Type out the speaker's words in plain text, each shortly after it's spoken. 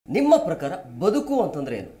ನಿಮ್ಮ ಪ್ರಕಾರ ಬದುಕು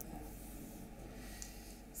ಅಂತಂದ್ರೆ ಏನು?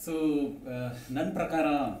 ಸೊ ನನ್ನ ಪ್ರಕಾರ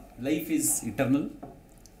life is eternal.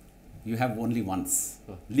 You have only once.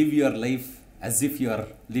 Live your life as if you are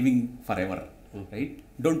living for ever, right?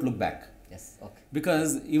 Don't look back. Because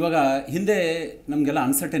ಇವಾಗ ಹಿಂದೆ ನಮಗೆಲ್ಲ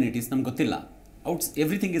ಅನ್ಸರ್ಟನಿಟೀಸ್ ನಮ್ಗೆ ಗೊತ್ತಿಲ್ಲ.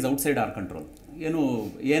 Everything is outside hour control.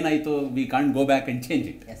 ಏನಾಯಿತು, we can't go back and change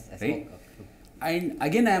it, right? And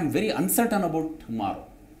again I am very uncertain about tomorrow,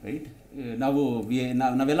 right?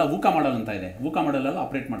 ನಾವೆಲ್ಲ ಊಕ ಮಾಡಲ್ ಅಂತ ಇದೆ, ಊಕ ಮಾಡಲೆಲ್ಲ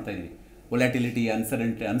operate ಮಾಡ್ತಾ ಇದ್ವಿ. ವೊಲ್ಯಾಟಿಲಿಟಿ,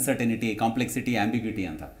 ಅನ್ಸರ್ಟನಿಟಿ, ಕಾಂಪ್ಲೆಕ್ಸಿಟಿ, ಆಂಬಿಗ್ಯೂಟಿ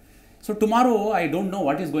ಅಂತ. So tomorrow I don't know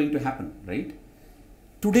what is going to happen, right?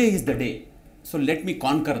 Today is the day. So let me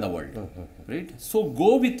conquer the world, right? So go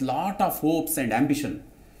with lot of hopes and ambition.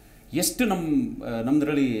 ಎಷ್ಟು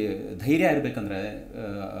ನಮ್ಮದ್ರಲ್ಲಿ ಧೈರ್ಯ ಇರಬೇಕಂದ್ರೆ,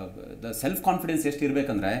 the self confidence ಎಷ್ಟು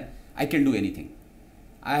ಇರಬೇಕಂದ್ರೆ, I can do anything.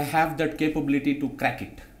 I have that capability to crack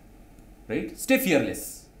it, right? Stay fearless.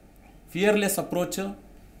 Fearless approach,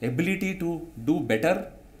 ability to do better,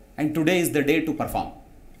 and today is the day to perform.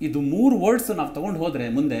 ಇದು 3 words ನಾವು ತೊಗೊಂಡು ಹೋದರೆ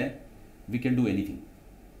ಮುಂದೆ we can do anything.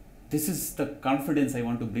 This is the confidence I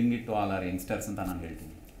want to bring it to all are youngsters ಅಂತ ನಾನು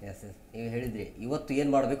ಹೇಳ್ತೀನಿ. S S, ನೀವು ಹೇಳಿದ್ರಿ ಇವತ್ತು ಏನು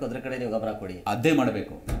ಮಾಡಬೇಕು ಅದರ ಕಡೆ ನೀವು ಗಮನ ಕೊಡಿ. ಅದೇ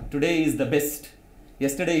ಮಾಡಬೇಕು. Today is the best.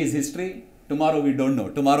 Yesterday is history, tomorrow we don't know,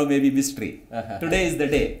 tomorrow may be mystery. Today is the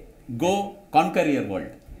day. Go conquer your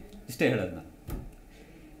world. ಇಷ್ಟೇ ಹೇಳೋದು ನಾನು.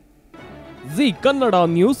 ಜೀ ಕನ್ನಡ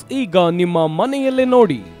ನ್ಯೂಸ್ ಈಗ ನಿಮ್ಮ ಮನೆಯಲ್ಲೇ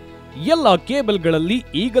ನೋಡಿ. ಎಲ್ಲ ಕೇಬಲ್ಗಳಲ್ಲಿ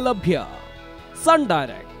ಈಗ ಲಭ್ಯ. ಸನ್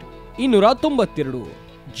direct 292,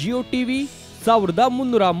 Jio TV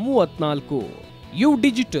 1334, U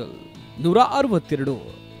digital 162,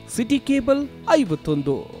 city cable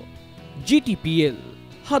 51, GTPL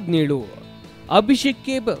 17, Abhishek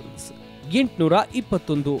cables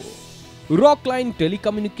 821, rock line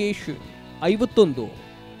telecommunication 51,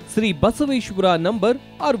 Shri Basaveshwara number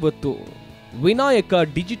 60, Vinayaka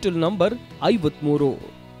digital number 53,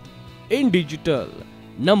 in digital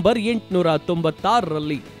number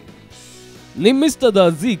 896ರಲ್ಲಿ. ನಿಮ್ಮಿಸ್ತದ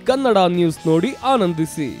ji Kannada news ನೋಡಿ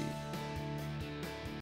ಆನಂದಿಸಿ.